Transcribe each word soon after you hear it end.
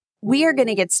We are going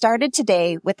to get started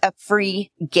today with a free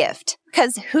gift,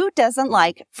 because who doesn't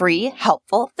like free,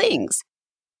 helpful things?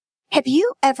 Have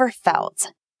you ever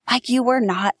felt like you were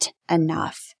not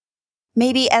enough?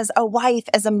 Maybe as a wife,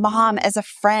 as a mom, as a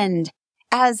friend,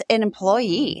 as an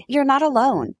employee, you're not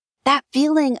alone. That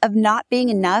feeling of not being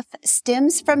enough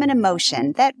stems from an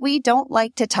emotion that we don't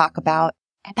like to talk about,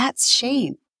 and that's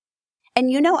shame. And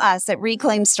you know us at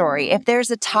Reclaim Story, if there's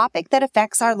a topic that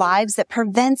affects our lives that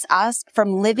prevents us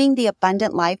from living the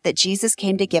abundant life that Jesus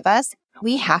came to give us,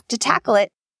 we have to tackle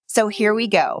it. So here we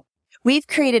go. We've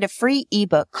created a free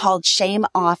ebook called Shame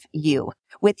Off You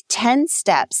with 10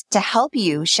 steps to help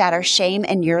you shatter shame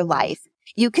in your life.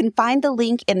 You can find the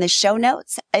link in the show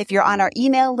notes. If you're on our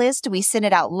email list, we sent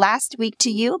it out last week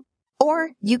to you,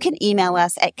 or you can email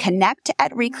us at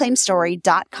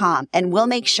connect@reclaimstory.com and we'll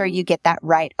make sure you get that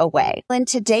right away. In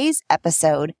today's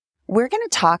episode, we're going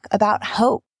to talk about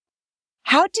hope.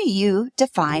 How do you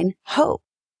define hope?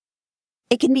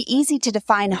 It can be easy to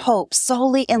define hope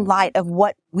solely in light of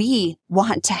what we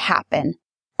want to happen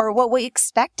or what we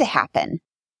expect to happen.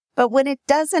 But when it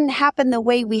doesn't happen the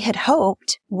way we had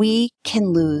hoped, we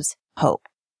can lose hope.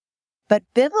 But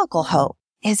biblical hope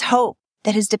is hope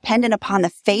that is dependent upon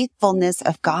the faithfulness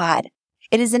of God.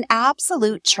 It is an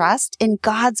absolute trust in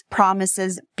God's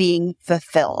promises being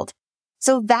fulfilled.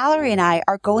 So Valerie and I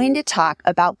are going to talk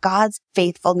about God's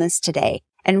faithfulness today,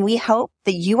 and we hope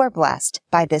that you are blessed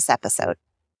by this episode.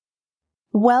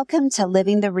 Welcome to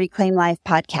Living the Reclaim Life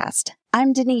podcast.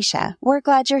 I'm Denisha. We're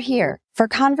glad you're here for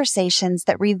conversations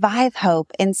that revive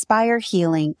hope, inspire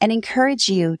healing, and encourage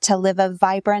you to live a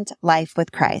vibrant life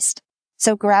with Christ.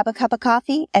 So grab a cup of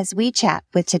coffee as we chat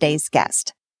with today's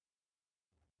guest.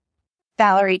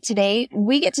 Valerie, today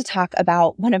we get to talk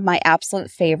about one of my absolute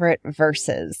favorite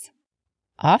verses.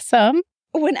 Awesome.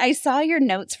 When I saw your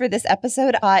notes for this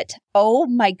episode, I thought, oh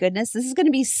my goodness, this is going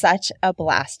to be such a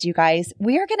blast, you guys.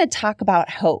 We are going to talk about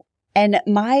hope. And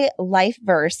my life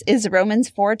verse is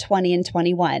Romans 4:20 and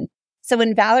 21. So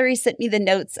when Valerie sent me the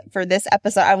notes for this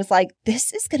episode, I was like,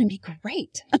 this is going to be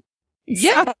great.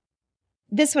 Yeah. So,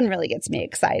 this one really gets me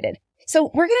excited.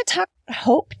 So we're going to talk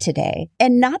hope today,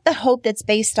 and not the hope that's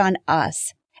based on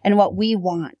us and what we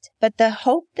want, but the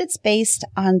hope that's based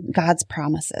on God's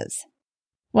promises.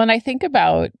 When I think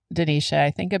about Denisha,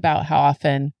 I think about how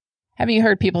often, haven't you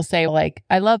heard people say like,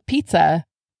 I love pizza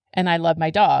and I love my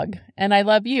dog and I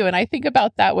love you. And I think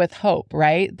about that with hope,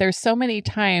 right? There's so many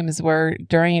times where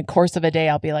during a course of a day,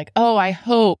 I'll be like, oh, I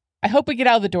hope we get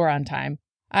out of the door on time.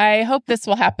 I hope this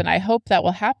will happen. I hope that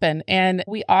will happen. And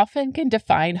we often can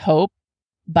define hope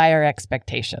by our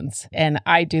expectations. And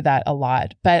I do that a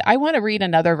lot. But I want to read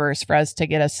another verse for us to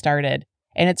get us started.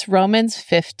 And it's Romans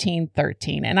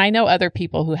 15:13. And I know other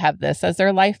people who have this as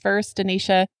their life verse,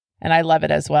 Denisha, and I love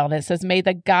it as well. And it says, may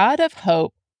the God of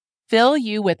hope fill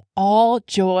you with all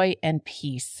joy and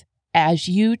peace as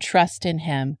you trust in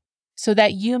him, so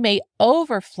that you may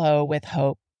overflow with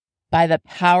hope by the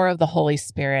power of the Holy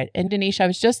Spirit. And Denisha, I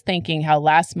was just thinking how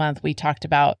last month we talked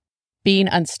about being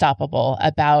unstoppable,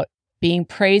 about being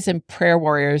praise and prayer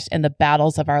warriors in the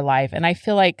battles of our life. And I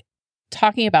feel like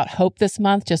talking about hope this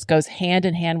month just goes hand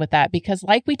in hand with that, because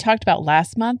like we talked about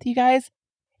last month, you guys,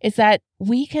 is that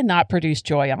we cannot produce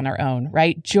joy on our own,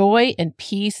 right? Joy and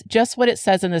peace, just what it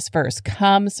says in this verse,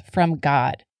 comes from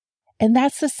God. And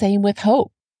that's the same with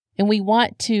hope. And we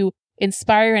want to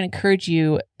inspire and encourage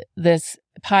you this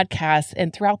podcast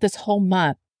and throughout this whole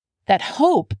month that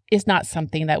hope is not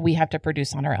something that we have to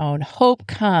produce on our own. Hope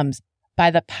comes by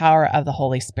the power of the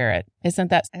Holy Spirit. Isn't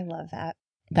that? I love that.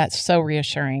 That's so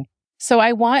reassuring. So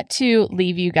I want to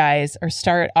leave you guys or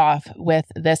start off with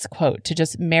this quote to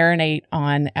just marinate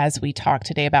on as we talk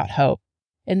today about hope.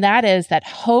 And that is that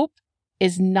hope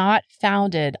is not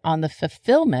founded on the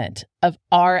fulfillment of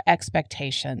our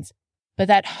expectations, but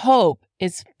that hope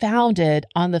is founded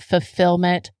on the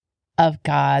fulfillment of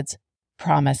God's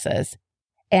promises.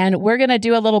 And we're going to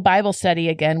do a little Bible study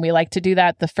again. We like to do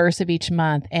that the first of each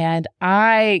month. And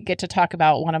I get to talk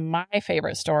about one of my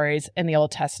favorite stories in the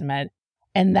Old Testament,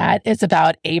 and that is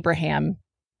about Abraham.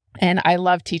 And I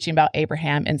love teaching about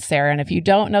Abraham and Sarah. And if you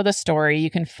don't know the story, you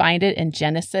can find it in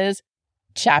Genesis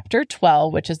chapter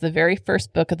 12, which is the very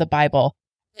first book of the Bible.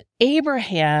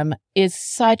 Abraham is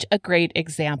such a great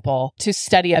example to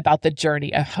study about the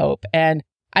journey of hope. And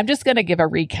I'm just going to give a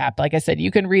recap. Like I said, you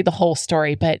can read the whole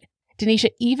story, but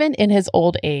Denisha, even in his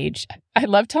old age, I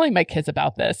love telling my kids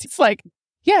about this. It's like,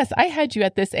 yes, I had you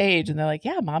at this age. And they're like,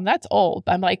 yeah, Mom, that's old.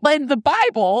 I'm like, but in the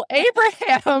Bible,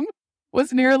 Abraham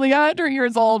was nearly 100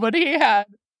 years old when he had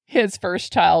his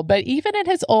first child. But even in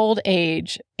his old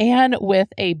age and with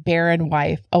a barren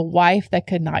wife, a wife that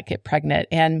could not get pregnant.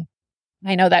 And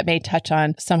I know that may touch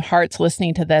on some hearts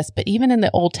listening to this, but even in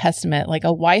the Old Testament, like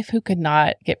a wife who could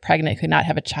not get pregnant, could not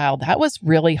have a child, that was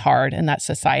really hard in that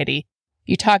society.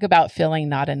 You talk about feeling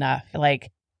not enough.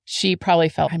 Like she probably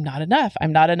felt, I'm not enough.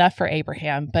 I'm not enough for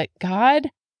Abraham. But God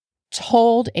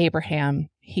told Abraham,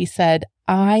 he said,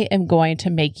 I am going to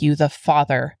make you the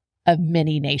father of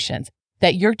many nations,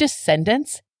 that your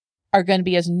descendants are going to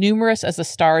be as numerous as the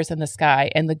stars in the sky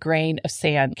and the grain of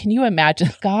sand. Can you imagine?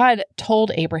 God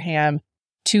told Abraham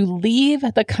to leave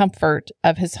the comfort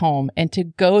of his home and to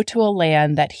go to a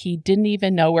land that he didn't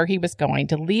even know where he was going,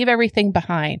 to leave everything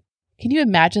behind. Can you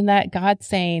imagine that? God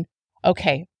saying,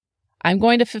 okay, I'm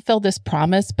going to fulfill this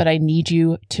promise, but I need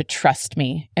you to trust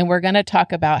me. And we're going to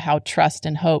talk about how trust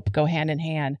and hope go hand in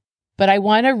hand. But I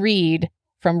want to read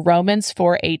from Romans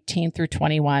 4:18 through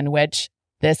 21, which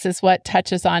this is what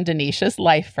touches on Denisha's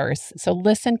life verse. So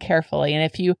listen carefully. And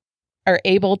if you are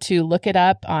able to look it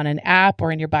up on an app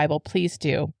or in your Bible, please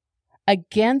do.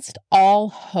 Against all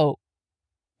hope,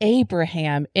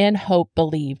 Abraham in hope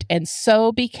believed, and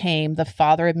so became the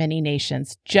father of many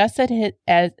nations, just as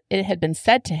it had been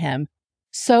said to him,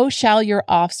 so shall your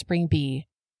offspring be.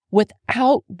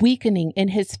 Without weakening in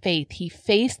his faith, he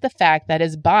faced the fact that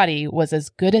his body was as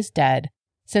good as dead,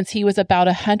 since he was about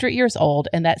 100 years old,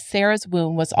 and that Sarah's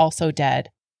womb was also dead.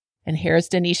 And here's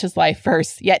Denisha's life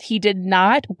verse. Yet he did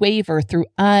not waver through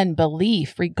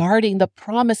unbelief regarding the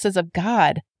promises of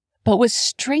God, but was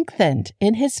strengthened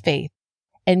in his faith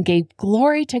and gave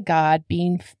glory to God,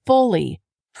 being fully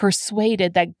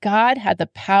persuaded that God had the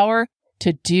power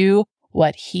to do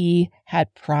what he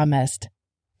had promised.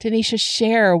 Denisha,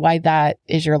 share why that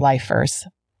is your life verse.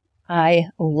 I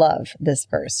love this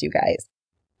verse, you guys.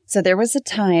 So there was a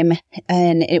time,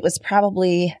 and it was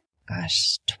probably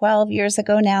 12 years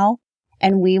ago now.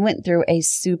 And we went through a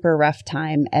super rough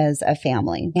time as a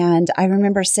family. And I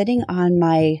remember sitting on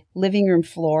my living room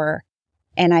floor,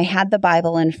 and I had the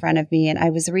Bible in front of me, and I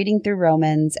was reading through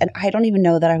Romans, and I don't even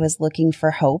know that I was looking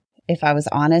for hope. If I was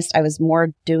honest, I was more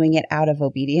doing it out of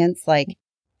obedience. Like,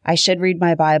 I should read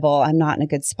my Bible. I'm not in a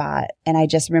good spot. And I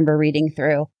just remember reading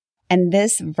through, and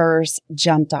this verse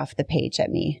jumped off the page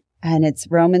at me. And it's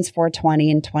Romans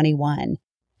 4:20 and 21.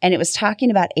 And it was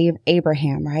talking about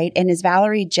Abraham, right? And as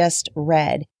Valerie just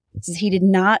read, it says he did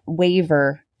not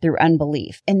waver through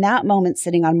unbelief. In that moment,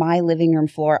 sitting on my living room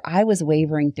floor, I was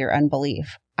wavering through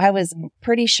unbelief. I was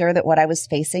pretty sure that what I was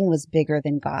facing was bigger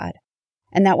than God.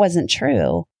 And that wasn't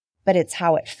true, but it's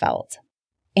how it felt.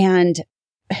 And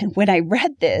when I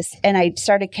read this and I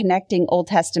started connecting Old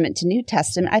Testament to New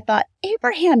Testament, I thought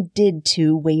Abraham did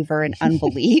too waver in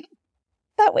unbelief.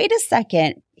 But wait a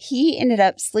second, he ended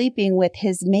up sleeping with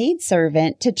his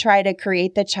maidservant to try to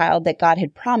create the child that God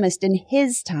had promised in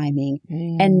his timing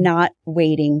and not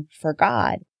waiting for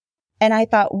God. And I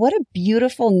thought, what a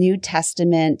beautiful New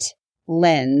Testament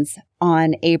lens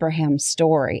on Abraham's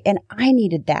story. And I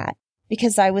needed that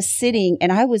because I was sitting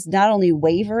and I was not only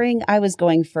wavering, I was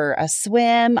going for a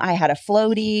swim. I had a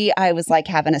floaty. I was like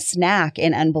having a snack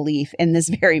in unbelief in this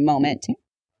very moment.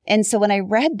 And so when I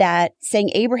read that, saying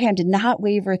Abraham did not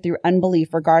waver through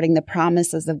unbelief regarding the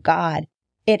promises of God,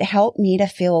 it helped me to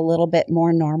feel a little bit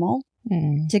more normal,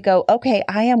 to go, okay,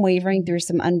 I am wavering through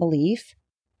some unbelief,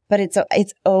 but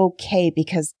it's okay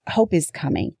because hope is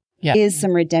coming, is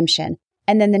some redemption.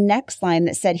 And then the next line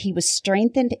that said he was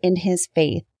strengthened in his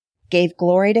faith, gave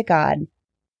glory to God,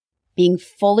 being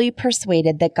fully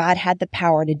persuaded that God had the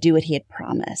power to do what he had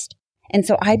promised. And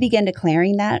so I began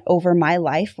declaring that over my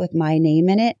life with my name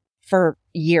in it for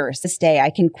years. This day, I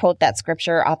can quote that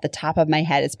scripture off the top of my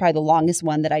head. It's probably the longest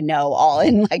one that I know, all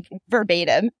in like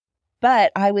verbatim.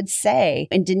 But I would say,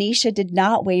 and Denisha did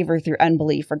not waver through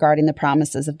unbelief regarding the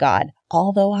promises of God,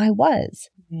 although I was.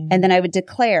 And then I would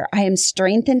declare, I am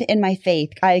strengthened in my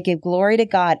faith. I give glory to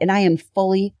God, and I am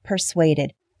fully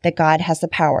persuaded that God has the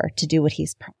power to do what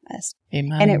he's promised.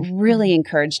 Amen. And it really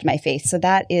encouraged my faith. So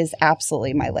that is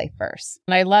absolutely my life verse.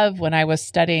 And I love when I was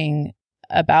studying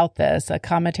about this, a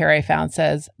commentary I found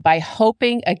says, by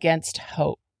hoping against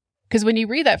hope. Because when you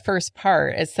read that first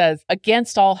part, it says,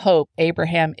 against all hope,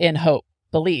 Abraham in hope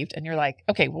believed. And you're like,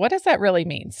 okay, what does that really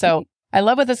mean? So I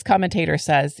love what this commentator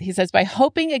says. He says, by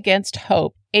hoping against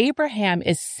hope, Abraham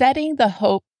is setting the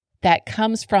hope that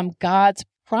comes from God's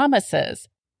promises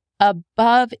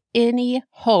above any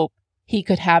hope he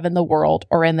could have in the world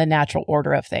or in the natural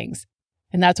order of things.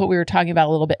 And that's what we were talking about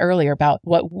a little bit earlier about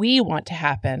what we want to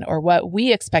happen or what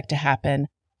we expect to happen.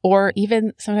 Or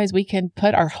even sometimes we can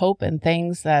put our hope in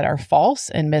things that are false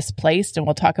and misplaced. And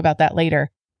we'll talk about that later.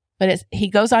 But he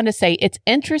goes on to say, it's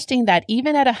interesting that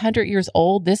even at 100 years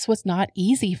old, this was not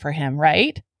easy for him,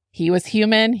 right? He was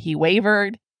human. He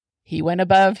wavered. He went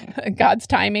above God's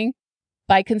timing.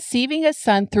 By conceiving a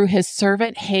son through his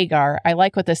servant Hagar, I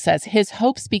like what this says, his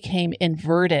hopes became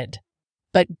inverted,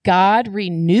 but God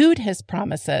renewed his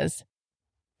promises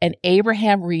and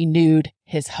Abraham renewed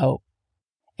his hope.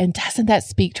 And doesn't that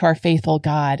speak to our faithful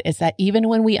God? Is that even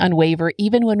when we unwaver,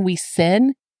 even when we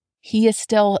sin, he is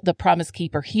still the promise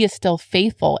keeper. He is still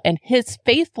faithful. And his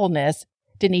faithfulness,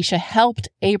 Denisha, helped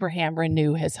Abraham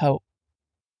renew his hope.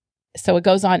 So it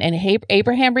goes on, and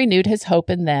Abraham renewed his hope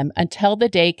in them until the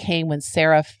day came when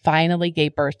Sarah finally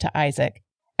gave birth to Isaac.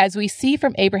 As we see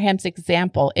from Abraham's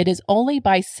example, it is only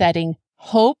by setting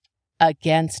hope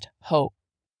against hope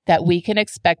that we can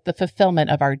expect the fulfillment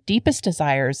of our deepest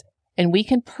desires, and we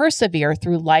can persevere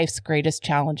through life's greatest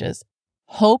challenges.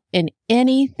 Hope in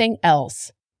anything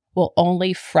else will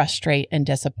only frustrate and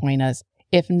disappoint us,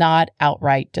 if not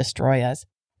outright destroy us.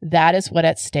 That is what's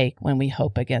at stake when we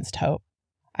hope against hope.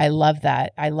 I love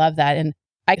that. I love that. And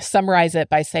I summarize it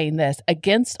by saying this: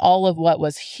 against all of what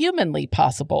was humanly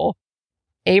possible,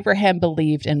 Abraham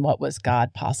believed in what was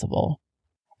God possible.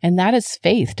 And that is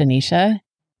faith, Denisha.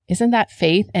 Isn't that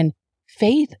faith? And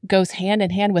faith goes hand in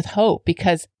hand with hope,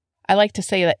 because I like to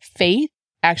say that faith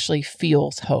actually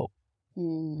fuels hope,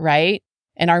 right?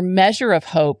 And our measure of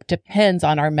hope depends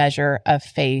on our measure of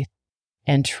faith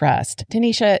and trust.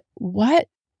 Denisha,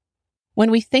 when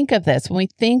we think of this, when we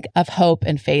think of hope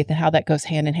and faith and how that goes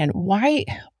hand in hand, why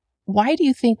do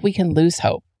you think we can lose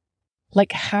hope?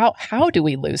 Like how do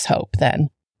we lose hope then?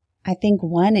 I think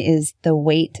one is the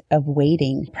weight of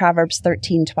waiting. Proverbs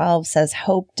 13:12 says,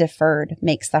 hope deferred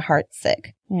makes the heart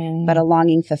sick, but a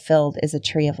longing fulfilled is a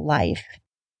tree of life.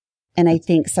 And I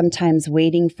think sometimes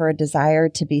waiting for a desire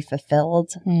to be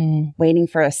fulfilled, waiting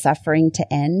for a suffering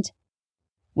to end,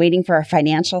 waiting for a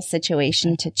financial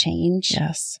situation to change,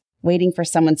 waiting for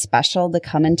someone special to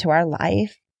come into our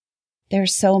life.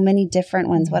 There's so many different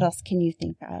ones. What else can you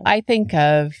think of? I think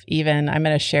of I'm going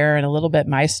to share in a little bit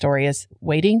my story, is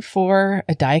waiting for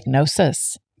a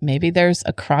diagnosis. Maybe there's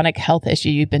a chronic health issue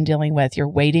you've been dealing with. You're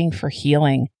waiting for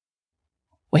healing,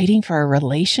 waiting for a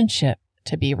relationship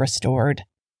to be restored,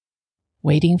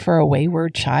 waiting for a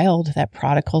wayward child, that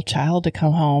prodigal child to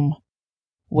come home,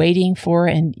 waiting for,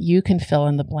 and you can fill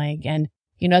in the blank. And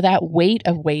that weight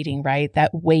of waiting, right?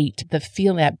 That weight, the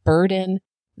feeling, that burden,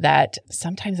 that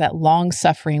sometimes that long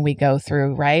suffering we go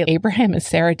through, right? Abraham and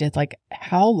Sarah did, like,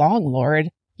 how long, Lord?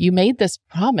 You made this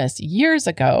promise years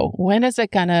ago. When is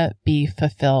it going to be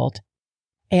fulfilled?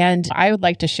 And I would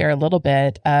like to share a little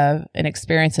bit of an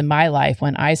experience in my life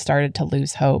when I started to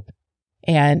lose hope.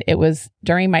 And it was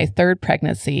during my third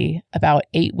pregnancy, about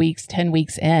 10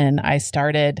 weeks in, I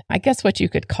started, I guess what you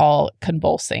could call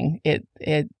convulsing.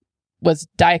 It was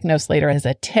diagnosed later as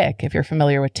a tic, if you're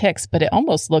familiar with tics, but it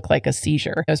almost looked like a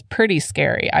seizure. It was pretty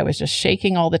scary. I was just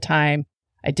shaking all the time.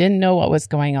 I didn't know what was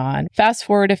going on. Fast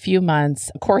forward a few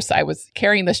months. Of course, I was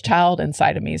carrying this child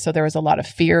inside of me. So there was a lot of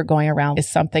fear going around. Is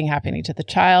something happening to the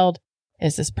child?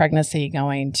 Is this pregnancy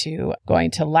going to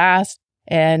last?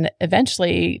 And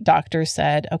eventually doctors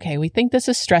said, okay, we think this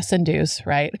is stress-induced,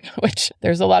 right? Which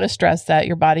there's a lot of stress that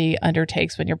your body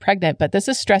undertakes when you're pregnant, but this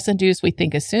is stress-induced. We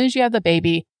think as soon as you have the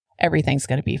baby, everything's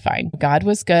going to be fine. God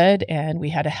was good, and we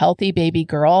had a healthy baby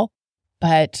girl,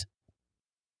 but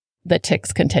the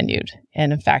tics continued.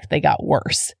 And in fact, they got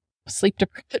worse. Sleep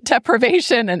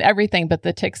deprivation and everything, but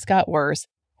the tics got worse,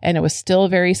 and it was still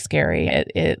very scary.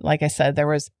 It like I said, there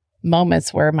was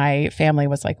moments where my family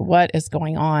was like, what is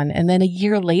going on? And then a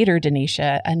year later,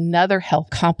 Denisha, another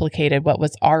health complicated what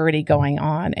was already going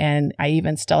on. And I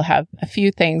even still have a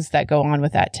few things that go on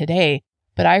with that today.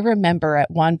 But I remember at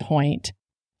one point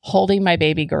holding my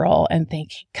baby girl and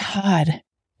thinking, God,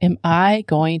 am I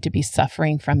going to be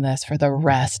suffering from this for the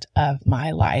rest of my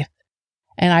life?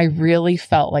 And I really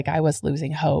felt like I was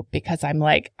losing hope, because I'm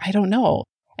like, I don't know.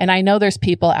 And I know there's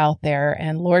people out there,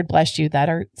 and Lord bless you, that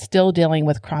are still dealing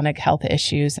with chronic health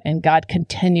issues, and God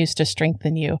continues to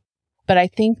strengthen you. But I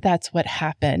think that's what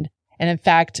happened. And in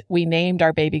fact, we named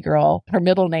our baby girl, her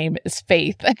middle name is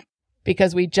Faith,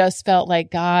 because we just felt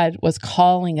like God was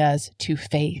calling us to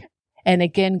faith. And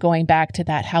again, going back to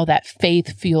that, how that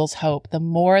faith fuels hope. The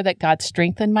more that God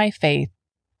strengthened my faith,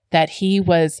 that he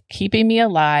was keeping me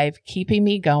alive, keeping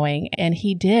me going. And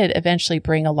he did eventually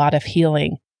bring a lot of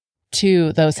healing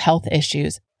to those health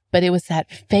issues. But it was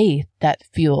that faith that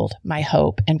fueled my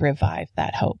hope and revived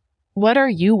that hope. What are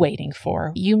you waiting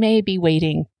for? You may be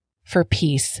waiting for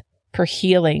peace, for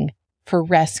healing, for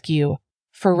rescue,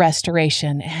 for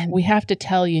restoration. And we have to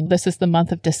tell you, this is the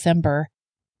month of December.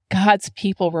 God's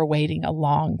people were waiting a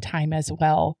long time as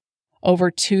well.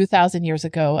 Over 2,000 years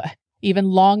ago, even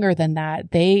longer than that.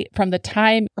 From the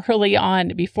time early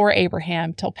on before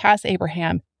Abraham till past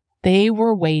Abraham, they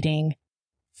were waiting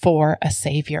for a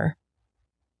savior.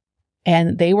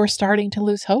 And they were starting to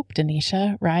lose hope,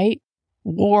 Denisha, right?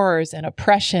 Wars and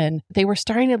oppression. They were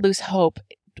starting to lose hope.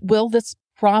 Will this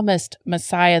promised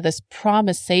Messiah, this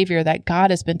promised Savior that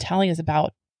God has been telling us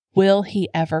about, will he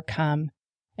ever come?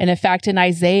 And in fact, in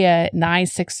Isaiah 9,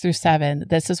 6-7,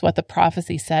 this is what the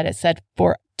prophecy said. It said,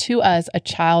 "For to us a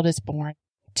child is born,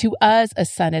 to us a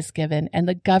son is given, and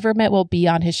the government will be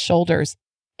on his shoulders.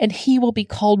 And he will be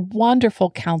called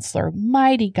Wonderful Counselor,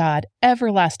 Mighty God,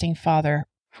 Everlasting Father,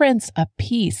 Prince of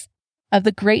Peace. Of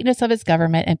the greatness of his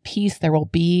government and peace there will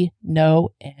be no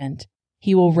end.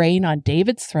 He will reign on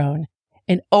David's throne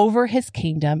and over his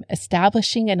kingdom,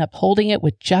 establishing and upholding it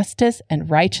with justice and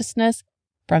righteousness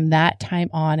from that time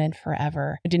on and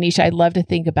forever." Denisha, I love to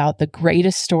think about the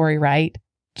greatest story, right?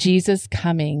 Jesus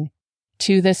coming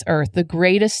to this earth, the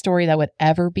greatest story that would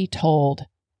ever be told,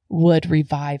 would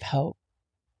revive hope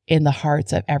in the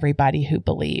hearts of everybody who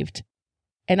believed.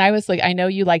 And I was like, I know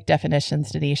you like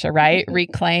definitions, Denisha, right?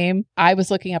 Reclaim. I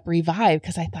was looking up revive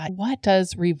because I thought, what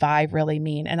does revive really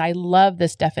mean? And I love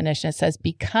this definition. It says,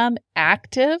 become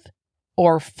active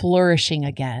or flourishing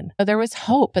again. So there was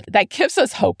hope, but that gives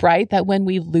us hope, right? That when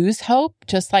we lose hope,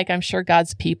 just like I'm sure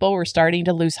God's people were starting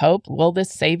to lose hope, will this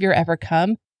Savior ever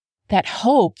come? That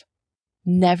hope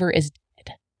never is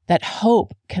dead. That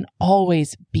hope can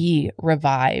always be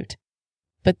revived.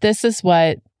 But this is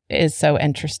what is so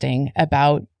interesting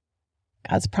about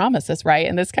God's promises, right?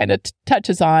 And this kind of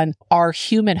touches on our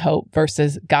human hope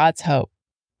versus God's hope,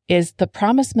 is the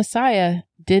promised Messiah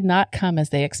did not come as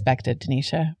they expected,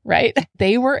 Denisha, right?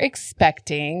 They were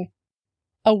expecting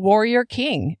a warrior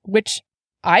king, which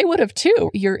I would have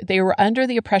too. They were under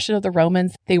the oppression of the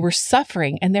Romans. They were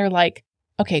suffering, and they're like,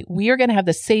 okay, we are going to have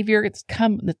the Savior.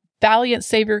 The valiant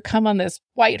Savior come on this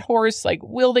white horse, like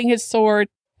wielding his sword.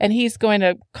 And he's going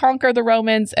to conquer the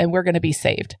Romans and we're going to be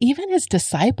saved. Even his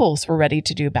disciples were ready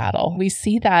to do battle. We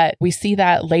see that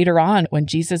later on when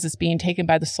Jesus is being taken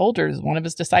by the soldiers. One of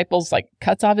his disciples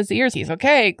cuts off his ears. He's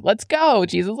okay, let's go,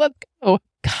 Jesus, let's go.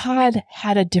 God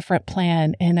had a different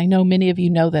plan. And I know many of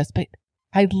you know this, but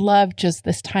I love just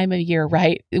this time of year,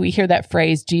 right? We hear that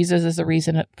phrase, Jesus is the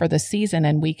reason for the season.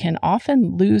 And we can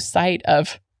often lose sight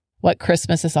of what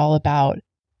Christmas is all about.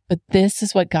 But this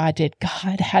is what God did.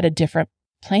 God had a different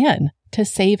plan to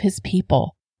save his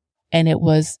people. And it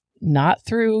was not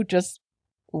through just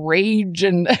rage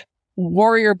and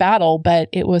warrior battle, but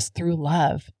it was through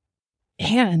love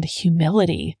and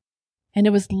humility. And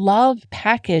it was love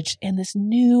packaged in this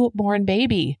newborn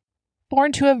baby,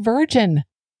 born to a virgin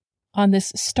on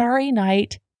this starry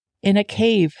night in a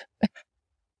cave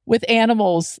with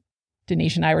animals.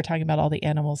 Denise and I were talking about all the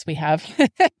animals we have.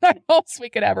 We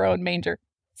could have our own manger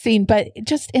scene, but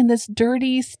just in this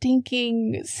dirty,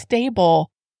 stinking stable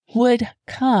would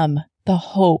come the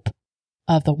hope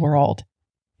of the world.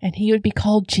 And he would be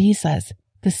called Jesus,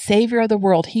 the Savior of the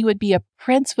world. He would be a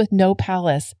prince with no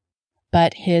palace,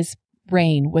 but his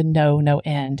reign would know no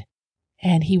end.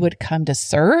 And he would come to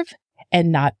serve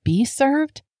and not be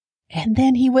served. And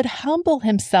then he would humble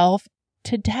himself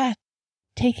to death,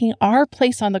 taking our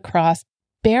place on the cross,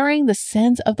 bearing the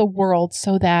sins of the world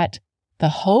so that the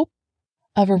hope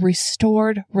of a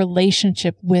restored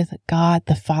relationship with God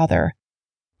the Father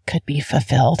could be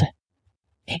fulfilled.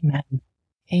 Amen.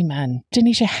 Amen.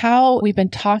 Denisha, how we've been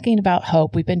talking about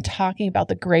hope. We've been talking about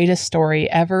the greatest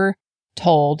story ever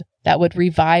told that would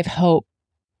revive hope.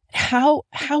 How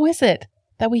is it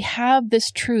that we have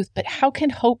this truth, but how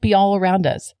can hope be all around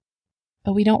us,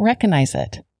 but we don't recognize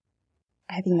it?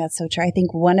 I think that's so true. I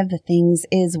think one of the things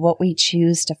is what we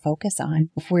choose to focus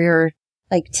on. If we're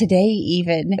like today,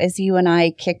 even as you and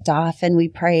I kicked off and we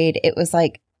prayed, it was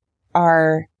like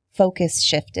our focus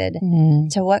shifted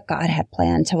to what God had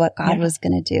planned, to what God was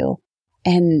going to do.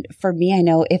 And for me, I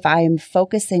know if I'm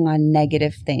focusing on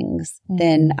negative things,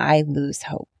 then I lose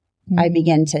hope. I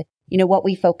begin to, what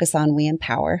we focus on, we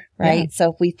empower, right? Yeah.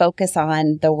 So if we focus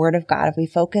on the Word of God, if we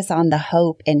focus on the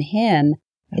hope in Him,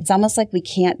 it's almost like we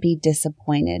can't be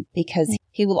disappointed because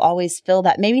He will always fill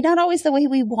that. Maybe not always the way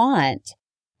we want,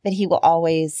 but He will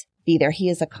always be there. He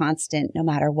is a constant no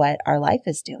matter what our life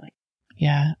is doing.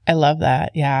 Yeah, I love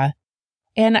that. Yeah.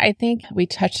 And I think we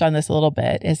touched on this a little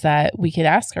bit, is that we could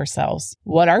ask ourselves,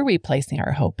 what are we placing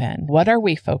our hope in? What are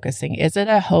we focusing? Is it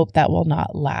a hope that will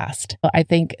not last? I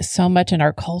think so much in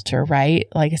our culture, right?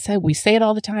 Like I said, we say it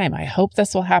all the time. I hope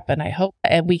this will happen. I hope,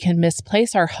 and we can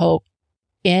misplace our hope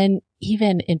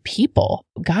even in people.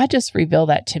 God just revealed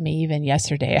that to me even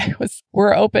yesterday.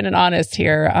 We're open and honest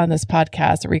here on this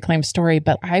podcast, a Reclaim Story,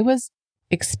 but I was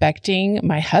expecting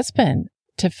my husband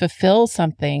to fulfill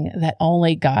something that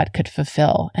only God could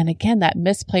fulfill. And again, that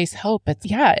misplaced hope,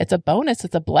 it's a bonus.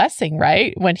 It's a blessing,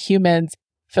 right? When humans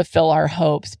fulfill our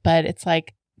hopes. But it's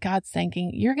like God's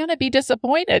thinking, you're going to be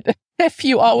disappointed if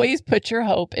you always put your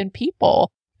hope in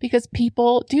people, because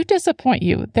people do disappoint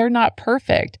you. They're not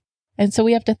perfect. And so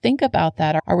we have to think about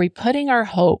that. Are we putting our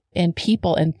hope in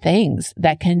people and things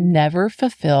that can never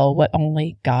fulfill what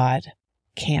only God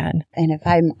can? And if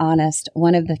I'm honest,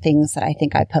 one of the things that I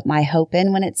think I put my hope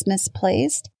in when it's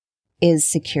misplaced is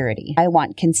security. I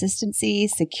want consistency,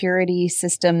 security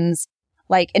systems,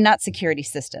 and not security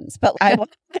systems, but I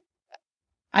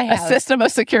have a system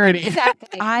of security.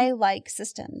 Exactly. I like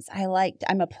systems.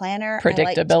 I'm a planner.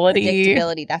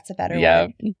 Predictability. That's a better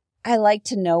word. I like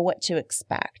to know what to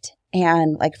expect.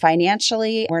 And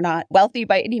financially, we're not wealthy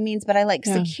by any means, but I like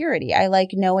security. I like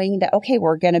knowing that, okay,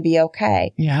 we're going to be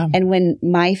okay. Yeah. And when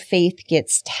my faith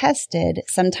gets tested,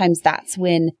 sometimes that's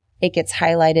when it gets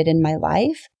highlighted in my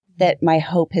life that my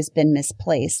hope has been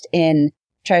misplaced in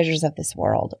treasures of this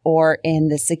world or in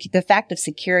the fact of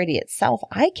security itself.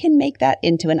 I can make that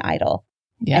into an idol.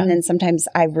 Yeah. And then sometimes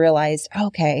I've realized,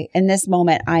 okay, in this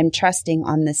moment, I'm trusting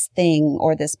on this thing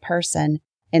or this person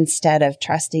instead of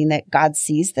trusting that God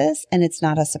sees this and it's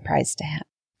not a surprise to him.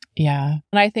 Yeah.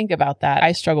 And I think about that.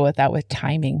 I struggle with that with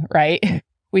timing, right?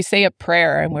 We say a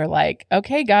prayer and we're like,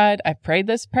 okay, God, I've prayed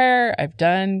this prayer. I've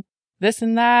done this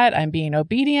and that. I'm being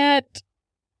obedient.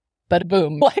 But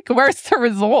boom, where's the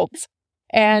results?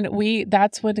 And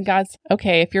that's when God's,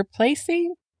 okay, if you're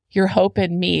placing your hope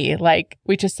in me, like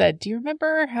we just said, do you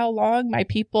remember how long my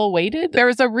people waited? There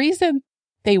was a reason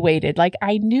they waited.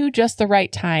 I knew just the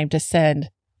right time to send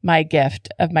my gift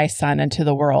of my son into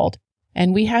the world.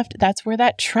 And that's where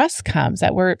that trust comes,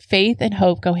 that where faith and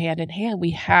hope go hand in hand.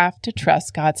 We have to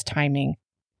trust God's timing,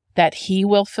 that he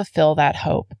will fulfill that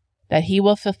hope, that he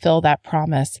will fulfill that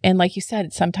promise. And like you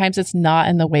said, sometimes it's not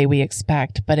in the way we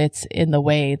expect, but it's in the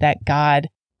way that God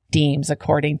deems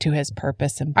according to his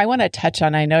purpose. And I want to touch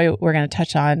on, I know we're going to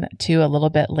touch on too a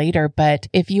little bit later, but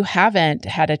if you haven't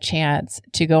had a chance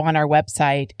to go on our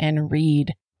website and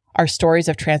read our stories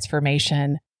of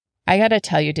transformation, I got to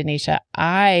tell you, Denisha,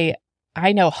 I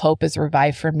know hope is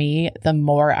revived for me the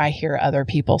more I hear other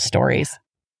people's stories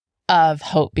of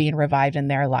hope being revived in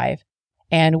their life.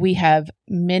 And we have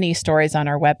many stories on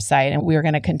our website, and we're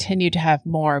going to continue to have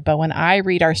more. But when I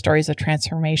read our stories of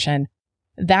transformation,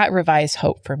 that revives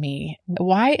hope for me.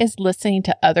 Why is listening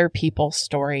to other people's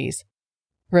stories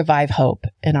revive hope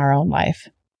in our own life?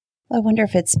 I wonder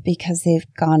if it's because they've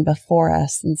gone before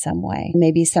us in some way.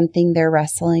 Maybe something they're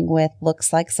wrestling with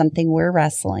looks like something we're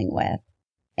wrestling with.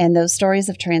 And those stories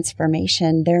of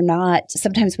transformation,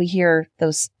 sometimes we hear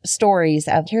those stories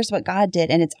of here's what God did,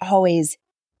 and it's always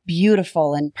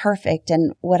beautiful and perfect.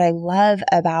 And what I love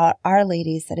about our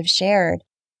ladies that have shared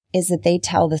is that they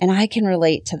tell this, and I can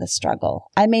relate to the struggle.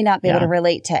 I may not be able to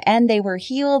relate to, and they were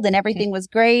healed and everything was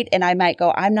great. And I might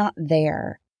go, I'm not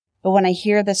there. But when I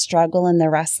hear the struggle and the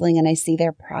wrestling and I see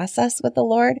their process with the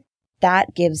Lord,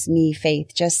 that gives me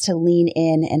faith just to lean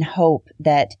in and hope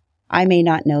that I may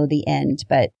not know the end,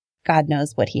 but God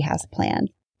knows what he has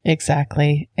planned.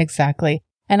 Exactly.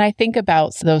 And I think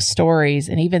about those stories,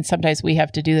 and even sometimes we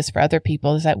have to do this for other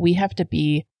people, is that we have to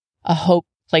be a hope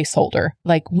placeholder.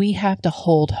 We have to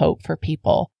hold hope for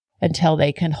people until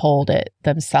they can hold it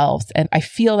themselves. And I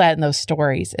feel that in those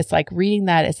stories. It's like reading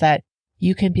that is that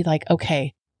you can be like,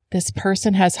 okay, this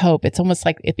person has hope. It's almost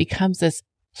like it becomes this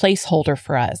placeholder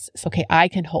for us. It's okay, I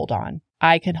can hold on.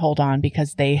 I can hold on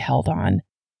because they held on.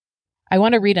 I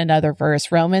want to read another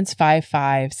verse. Romans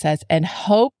 5:5 says, and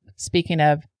hope, speaking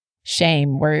of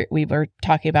shame, where we were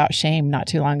talking about shame not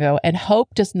too long ago, and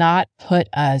hope does not put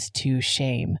us to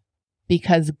shame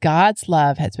because God's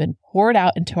love has been poured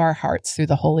out into our hearts through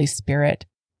the Holy Spirit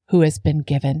who has been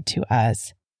given to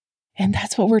us. And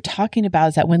that's what we're talking about,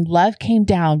 is that when love came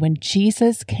down, when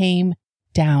Jesus came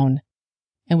down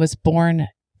and was born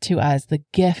to us, the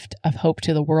gift of hope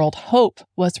to the world, hope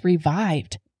was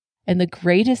revived. And the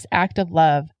greatest act of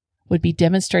love would be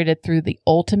demonstrated through the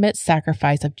ultimate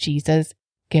sacrifice of Jesus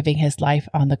giving his life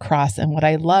on the cross. And what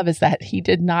I love is that he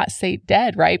did not say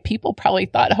dead, right? People probably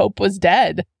thought hope was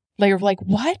dead. They were like,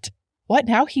 what? What?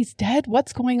 Now he's dead?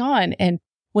 What's going on? And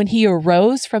when he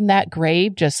arose from that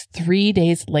grave just 3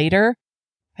 days later,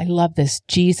 I love this.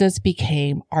 Jesus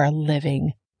became our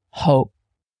living hope.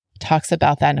 Talks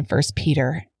about that in 1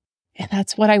 Peter. And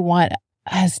that's what I want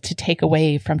us to take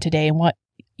away from today, and what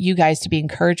you guys to be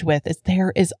encouraged with is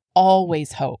there is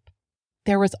always hope.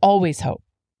 There was always hope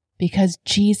because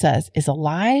Jesus is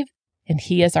alive and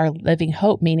he is our living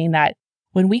hope, meaning that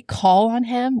When we call on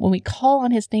him, when we call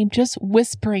on his name, just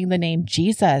whispering the name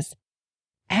Jesus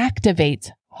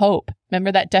activates hope.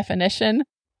 Remember that definition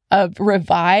of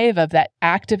revive, of that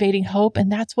activating hope?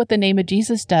 And that's what the name of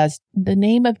Jesus does. The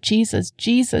name of Jesus,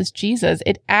 Jesus, Jesus,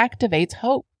 it activates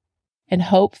hope. And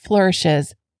hope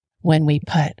flourishes when we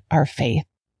put our faith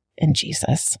in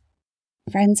Jesus.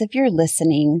 Friends, if you're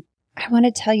listening, I want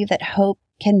to tell you that hope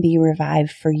can be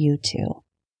revived for you too.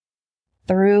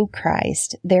 Through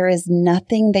Christ, there is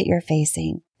nothing that you're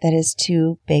facing that is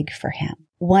too big for him.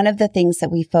 One of the things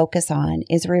that we focus on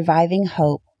is reviving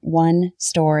hope one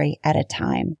story at a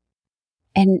time.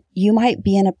 And you might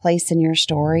be in a place in your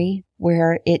story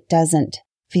where it doesn't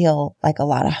feel like a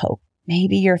lot of hope.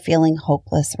 Maybe you're feeling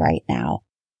hopeless right now.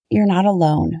 You're not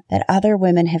alone, that other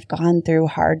women have gone through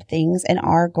hard things and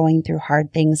are going through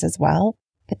hard things as well,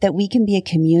 but that we can be a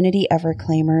community of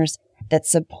reclaimers that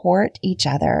support each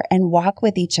other and walk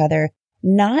with each other,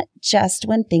 not just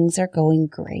when things are going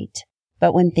great,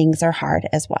 but when things are hard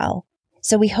as well.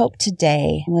 So we hope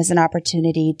today was an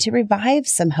opportunity to revive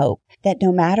some hope that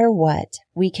no matter what,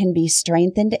 we can be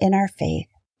strengthened in our faith,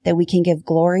 that we can give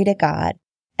glory to God,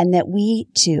 and that we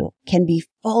too can be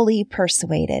fully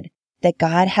persuaded that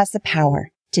God has the power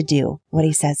to do what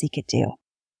he says he could do.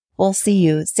 We'll see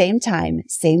you same time,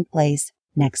 same place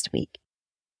next week.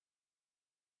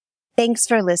 Thanks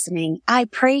for listening. I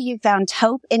pray you found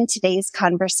hope in today's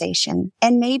conversation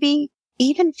and maybe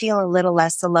even feel a little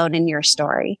less alone in your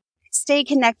story. Stay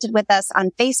connected with us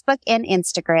on Facebook and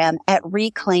Instagram at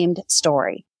Reclaimed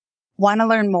Story. Want to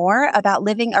learn more about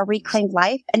living a reclaimed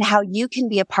life and how you can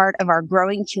be a part of our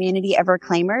growing community of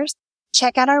reclaimers?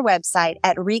 Check out our website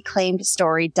at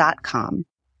reclaimedstory.com.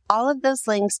 All of those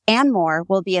links and more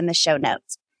will be in the show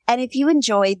notes. And if you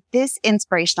enjoyed this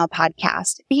inspirational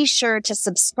podcast, be sure to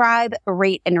subscribe,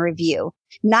 rate, and review.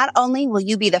 Not only will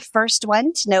you be the first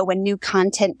one to know when new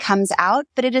content comes out,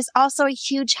 but it is also a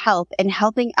huge help in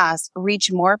helping us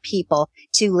reach more people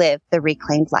to live the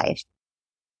reclaimed life.